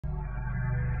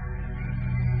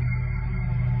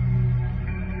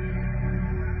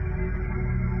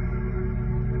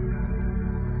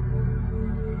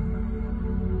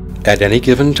At any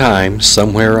given time,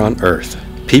 somewhere on earth,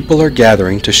 people are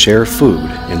gathering to share food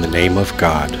in the name of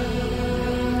God.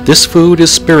 This food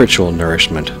is spiritual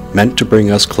nourishment meant to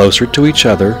bring us closer to each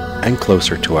other and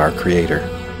closer to our Creator.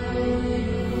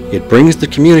 It brings the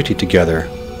community together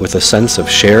with a sense of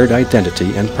shared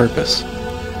identity and purpose.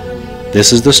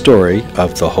 This is the story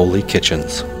of the Holy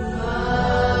Kitchens.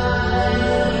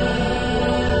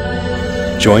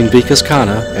 Join Vikas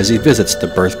Khanna as he visits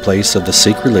the birthplace of the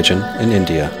Sikh religion in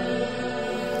India.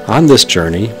 On this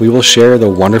journey, we will share the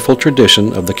wonderful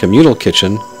tradition of the communal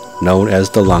kitchen known as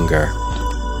the langar.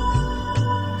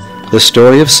 The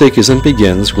story of Sikhism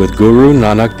begins with Guru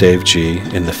Nanak Dev Ji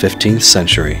in the 15th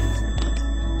century.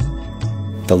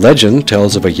 The legend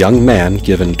tells of a young man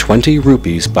given 20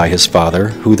 rupees by his father,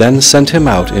 who then sent him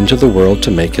out into the world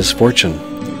to make his fortune.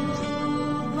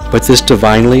 But this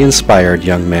divinely inspired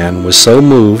young man was so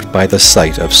moved by the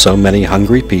sight of so many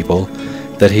hungry people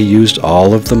that he used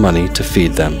all of the money to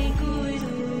feed them.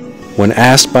 When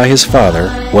asked by his father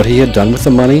what he had done with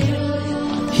the money,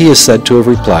 he is said to have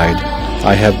replied,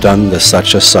 "I have done the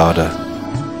Sacha Sada,"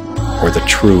 or the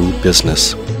true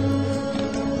business.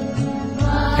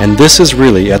 And this is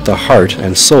really at the heart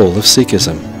and soul of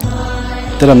Sikhism,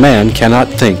 that a man cannot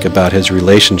think about his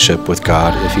relationship with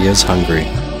God if he is hungry.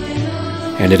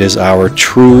 And it is our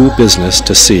true business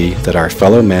to see that our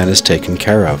fellow man is taken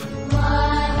care of.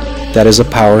 That is a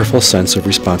powerful sense of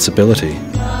responsibility,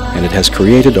 and it has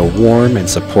created a warm and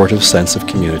supportive sense of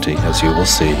community, as you will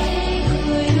see.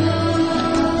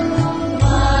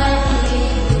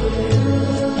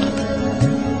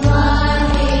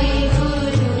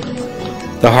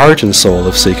 The heart and soul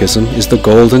of Sikhism is the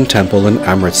Golden Temple in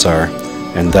Amritsar,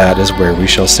 and that is where we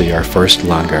shall see our first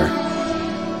langar.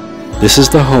 This is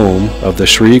the home of the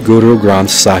Sri Guru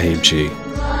Granth Sahib Ji,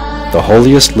 the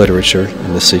holiest literature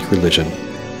in the Sikh religion.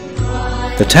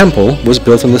 The temple was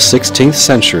built in the 16th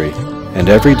century, and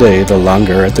every day the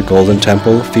langar at the Golden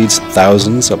Temple feeds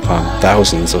thousands upon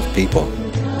thousands of people.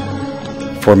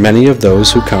 For many of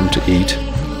those who come to eat,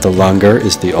 the langar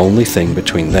is the only thing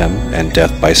between them and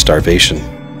death by starvation.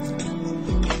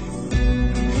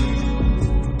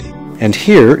 And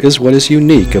here is what is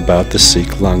unique about the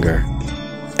Sikh langar.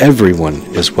 Everyone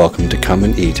is welcome to come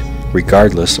and eat,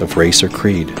 regardless of race or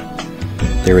creed.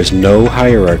 There is no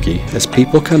hierarchy as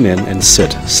people come in and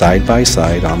sit side by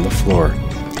side on the floor.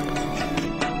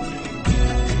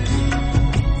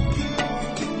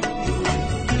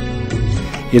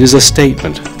 It is a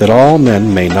statement that all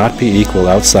men may not be equal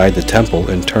outside the temple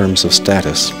in terms of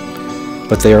status,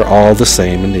 but they are all the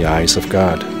same in the eyes of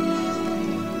God.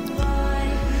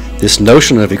 This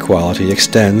notion of equality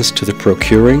extends to the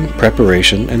procuring,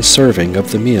 preparation, and serving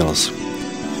of the meals.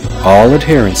 All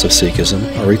adherents of Sikhism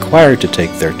are required to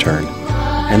take their turn,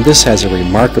 and this has a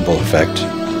remarkable effect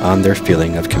on their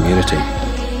feeling of community.